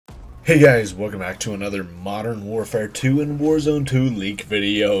Hey guys, welcome back to another Modern Warfare 2 and Warzone 2 leak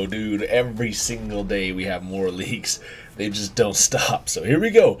video. Dude, every single day we have more leaks. They just don't stop. So here we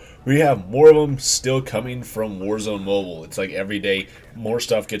go. We have more of them still coming from Warzone Mobile. It's like every day more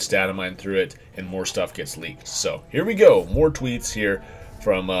stuff gets data mined through it and more stuff gets leaked. So here we go. More tweets here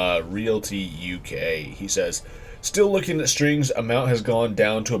from Realty UK. He says, still looking at strings, amount has gone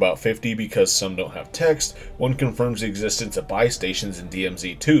down to about 50 because some don't have text. One confirms the existence of buy stations in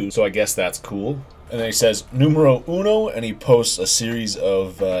DMZ2, so I guess that's cool. And then he says, numero uno, and he posts a series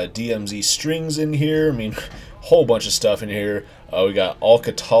of DMZ strings in here. I mean, whole bunch of stuff in here. We got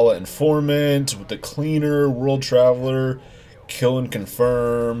Alcatala Informant, with the Cleaner, World Traveler, Kill and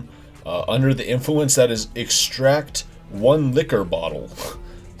Confirm, Under the Influence, that is Extract 1 liquor bottle.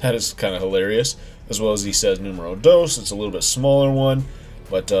 That is kind of hilarious. As well as he says numero dos, it's a little bit smaller one,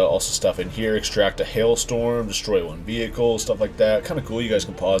 but also stuff in here, extract a hailstorm, destroy 1 vehicle, stuff like that. Kind of cool. You guys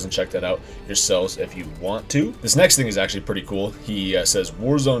can pause and check that out yourselves if you want to. This next thing is actually pretty cool. He says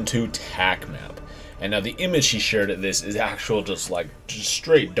Warzone 2 TAC map. And now the image he shared at this is actual just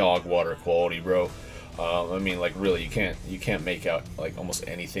straight dog water quality, bro. I mean, like, really, you can't make out like almost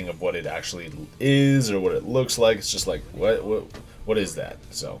anything of what it actually is or what it looks like. It's just like, what is that?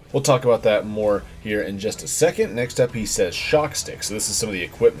 So we'll talk about that more here in just a second. Next up, he says shock stick. So this is some of the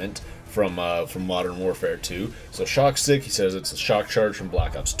equipment from Modern Warfare 2. So shock stick, he says it's a shock charge from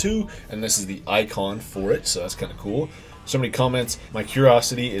Black Ops 2, and this is the icon for it. So that's kind of cool. So many comments. My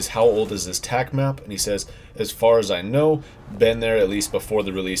curiosity is, how old is this TAC map? And he says, as far as I know, been there at least before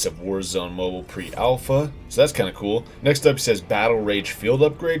the release of Warzone Mobile pre-alpha. So that's kind of cool. Next up, he says Battle Rage field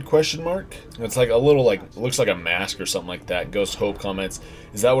upgrade, question mark. It's like a little, like, looks like a mask or something like that. Ghost Hope comments,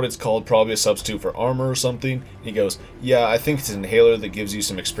 is that what it's called? Probably a substitute for armor or something. He goes, yeah, I think it's an inhaler that gives you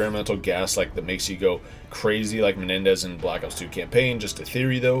some experimental gas, like, that makes you go crazy like Menendez in Black Ops 2 campaign. Just a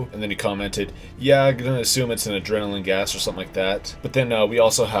theory though. And then he commented, yeah, I'm gonna assume it's an adrenaline gas or something like that. But then we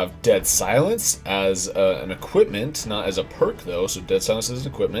also have Dead Silence as an equipment, not as a perk though. So Dead Silence is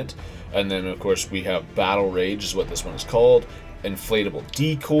an equipment. And then of course we have Battle Rage is what this one is called. Inflatable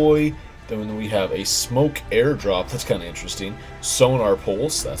Decoy. Then we have a smoke airdrop, that's kind of interesting. Sonar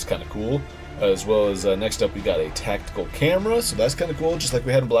Pulse, that's kind of cool. As well as next up we got a tactical camera, so that's kind of cool, just like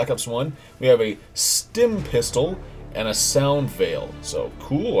we had in Black Ops 1. We have a stim pistol and a sound veil, so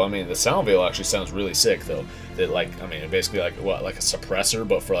cool. I mean, the sound veil actually sounds really sick though. That, like, I mean, basically like what, like a suppressor,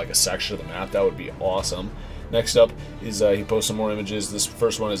 but for like a section of the map. That would be awesome. Next up is he posts some more images. This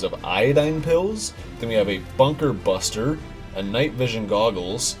first one is of iodine pills. Then we have a bunker buster, a night vision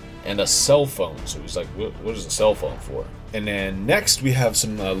goggles, and a cell phone. So he's like, what is a cell phone for? And then next we have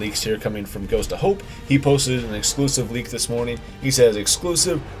some leaks here coming from Ghost of Hope. He posted an exclusive leak this morning. He says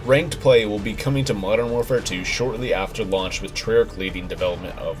exclusive ranked play will be coming to Modern Warfare 2 shortly after launch, with Treyarch leading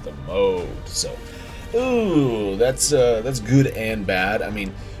development of the mode. So, ooh, that's good and bad. I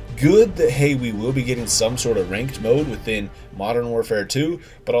mean, good that, hey, we will be getting some sort of ranked mode within Modern Warfare 2,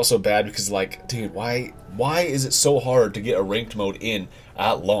 but also bad because, like, dude, why is it so hard to get a ranked mode in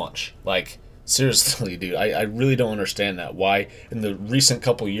at launch? Like, seriously, dude, I really don't understand that. Why in the recent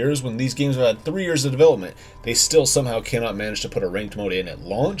couple years, when these games have had 3 years of development, they still somehow cannot manage to put a ranked mode in at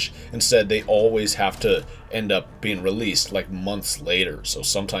launch. Instead, they always have to end up being released like months later. So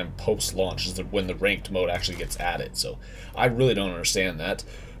sometime post-launch is when the ranked mode actually gets added. So I really don't understand that.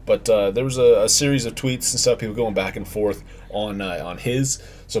 But there was a series of tweets and stuff, people going back and forth on his.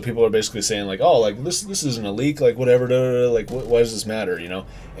 So people are basically saying like, oh, like this isn't a leak, like whatever, like why does this matter, you know?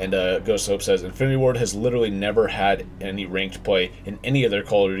 And Ghost Hope says Infinity Ward has literally never had any ranked play in any of their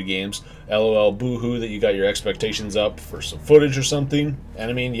Call of Duty games. LOL, boohoo that you got your expectations up for some footage or something. And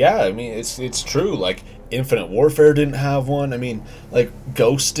I mean, yeah, I mean it's true. Like Infinite Warfare didn't have one. I mean, like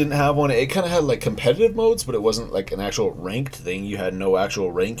Ghost didn't have one. It kind of had like competitive modes, but it wasn't like an actual ranked thing. You had no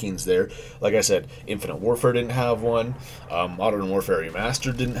actual rankings there. Like I said, Infinite Warfare didn't have one. Modern Warfare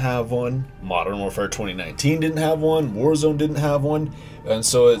Remastered didn't have one. Modern Warfare 2019 didn't have one. Warzone didn't have one. And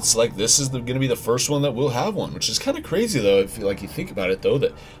so it's like this is going to be the first one that will have one, which is kind of crazy though. If you think about it though,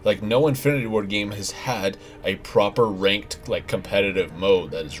 that like no Infinity Ward game has had a proper ranked like competitive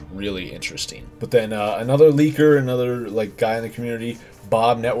mode. That is really interesting. But then another leaker, another like guy in the community,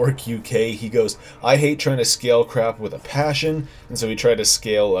 Bob Network UK, he goes, I hate trying to scale crap with a passion, and so he tried to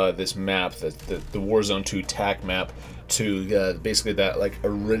scale this map, the Warzone 2 TAC map, to basically that like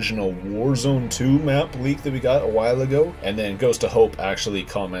original Warzone 2 map leak that we got a while ago. And then Ghost to Hope actually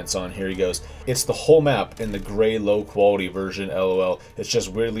comments on here. He goes, "It's the whole map in the gray low quality version, lol. It's just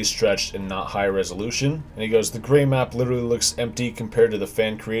weirdly stretched and not high resolution." And he goes, "The gray map literally looks empty compared to the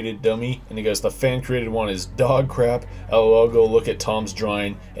fan created dummy." And he goes, "The fan created one is dog crap, lol. Go look at Tom's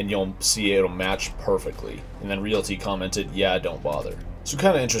drawing and you'll see it'll match perfectly." And then Realty commented, "Yeah, don't bother." So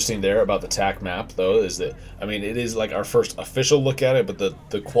kind of interesting there about the TAC map, though, is that, I mean, it is like our first official look at it, but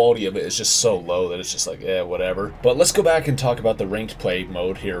the quality of it is just so low that it's just like, whatever. But let's go back and talk about the ranked play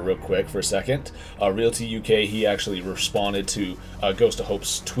mode here real quick for a second. Realty UK, he actually responded to Ghost of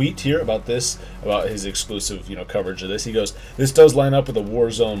Hope's tweet here about this, about his exclusive, coverage of this. He goes, "This does line up with the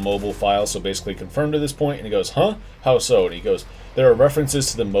Warzone mobile file, so basically confirmed at this point." And he goes, "Huh? How so?" And he goes, "There are references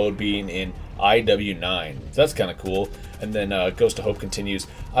to the mode being in IW9. That's kind of cool." And then Ghost of Hope continues,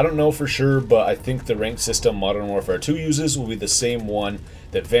 "I don't know for sure, but I think the ranked system Modern Warfare 2 uses will be the same one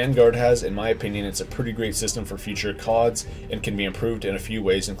that Vanguard has. In my opinion, it's a pretty great system for future CODs and can be improved in a few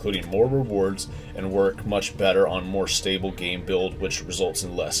ways, including more rewards and work much better on more stable game build, which results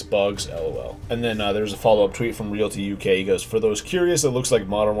in less bugs, lol." And then there's a follow-up tweet from Realty UK. He goes, "For those curious, it looks like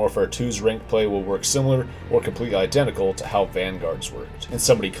Modern Warfare 2's ranked play will work similar or completely identical to how Vanguard's worked." And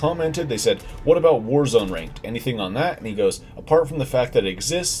somebody commented, they said, "What about Warzone ranked? Anything on that?" And he goes, "Apart from the fact that it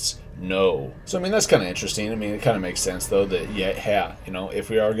exists, no." So I mean, that's kind of interesting. I mean, it kind of makes sense though that if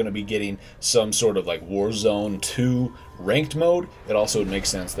we are going to be getting some sort of like Warzone 2 ranked mode, it also would make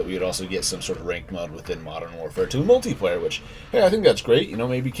sense that we would also get some sort of ranked mode within Modern Warfare 2 multiplayer, which, hey, I think that's great.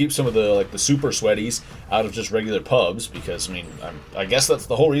 Maybe keep some of the the super sweaties out of just regular pubs, because I mean, I guess that's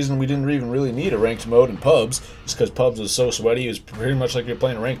the whole reason we didn't even really need a ranked mode in pubs, is because pubs was so sweaty. It was pretty much like you're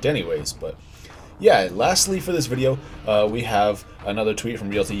playing ranked anyways. But yeah, lastly for this video, we have another tweet from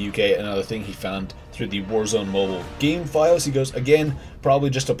Realty UK, another thing he found through the Warzone mobile game files. He goes, again, probably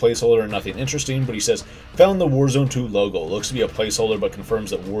just a placeholder and nothing interesting, but he says, "Found the Warzone 2 logo. Looks to be a placeholder, but confirms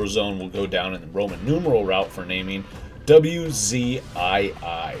that Warzone will go down in the Roman numeral route for naming, WZII.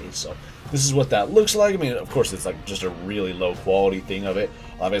 So this is what that looks like. I mean, of course, it's like just a really low quality thing of it.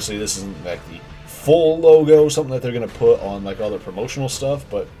 Obviously, this isn't like the full logo, something that they're going to put on like all their promotional stuff,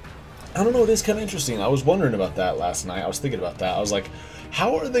 but I don't know, it is kind of interesting. I was wondering about that last night. I was thinking about that. I was like,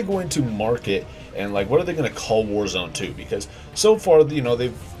 how are they going to market, and like what are they going to call Warzone 2? Because so far,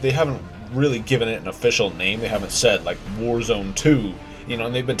 they haven't really given it an official name. They haven't said like Warzone 2,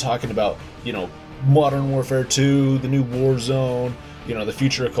 and they've been talking about, Modern Warfare 2, the new Warzone, the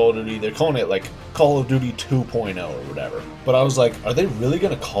future of Call of Duty. They're calling it like Call of Duty 2.0 or whatever. But I was like, are they really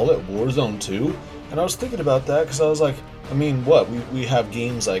going to call it Warzone 2? And I was thinking about that because I was like, I mean, what? We have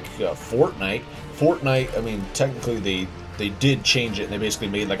games like Fortnite. Fortnite, I mean, technically they did change it, and they basically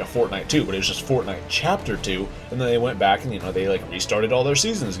made like a Fortnite 2, but it was just Fortnite Chapter 2, and then they went back and, they like restarted all their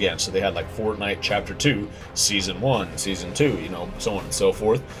seasons again. So they had like Fortnite Chapter 2, Season 1, Season 2, so on and so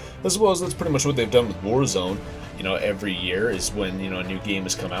forth. As well as that's pretty much what they've done with Warzone. Every year is when, a new game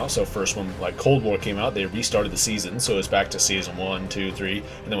has come out. So first when like Cold War came out, they restarted the season, so it's back to Season 1, 2, 3,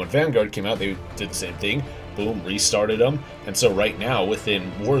 and then when Vanguard came out, they did the same thing. Boom, restarted them. And so right now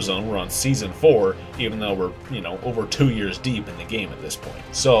within Warzone, we're on Season 4, even though we're, over 2 years deep in the game at this point.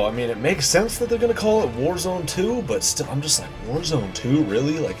 So, I mean, it makes sense that they're going to call it Warzone 2, but still, I'm just like, Warzone 2,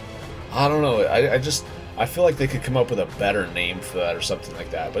 really? Like, I don't know. I feel like they could come up with a better name for that or something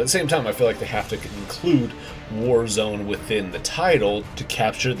like that. But at the same time, I feel like they have to include Warzone within the title to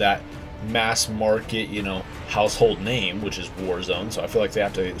capture that mass market, household name, which is Warzone. So I feel like they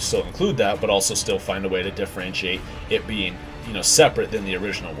have to still include that, but also still find a way to differentiate it being, separate than the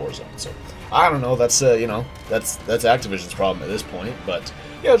original Warzone. So I don't know. That's that's Activision's problem at this point. But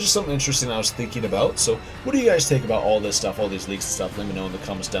yeah, just something interesting I was thinking about. So what do you guys think about all this stuff, all these leaks and stuff? Let me know in the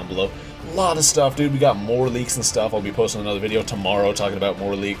comments down below. A lot of stuff, dude. We got more leaks and stuff. I'll be posting another video tomorrow talking about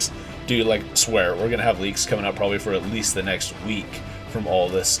more leaks. Dude, like, swear, we're gonna have leaks coming out probably for at least the next week from all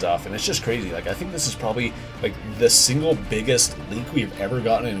this stuff, and it's just crazy. Like, I think this is probably like the single biggest leak we've ever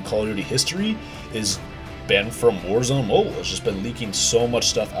gotten in Call of Duty history is been from Warzone Mobile. It's just been leaking so much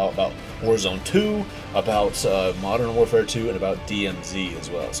stuff out about Warzone 2, about Modern Warfare 2, and about DMZ as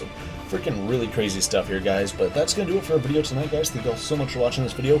well. So freaking really crazy stuff here, guys. But that's gonna do it for our video tonight, guys. Thank you all so much for watching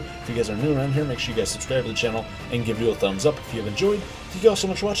this video. If you guys are new around here, make sure you guys subscribe to the channel and give it a thumbs up if you have enjoyed. Thank you all so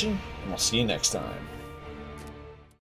much for watching, and I'll see you next time.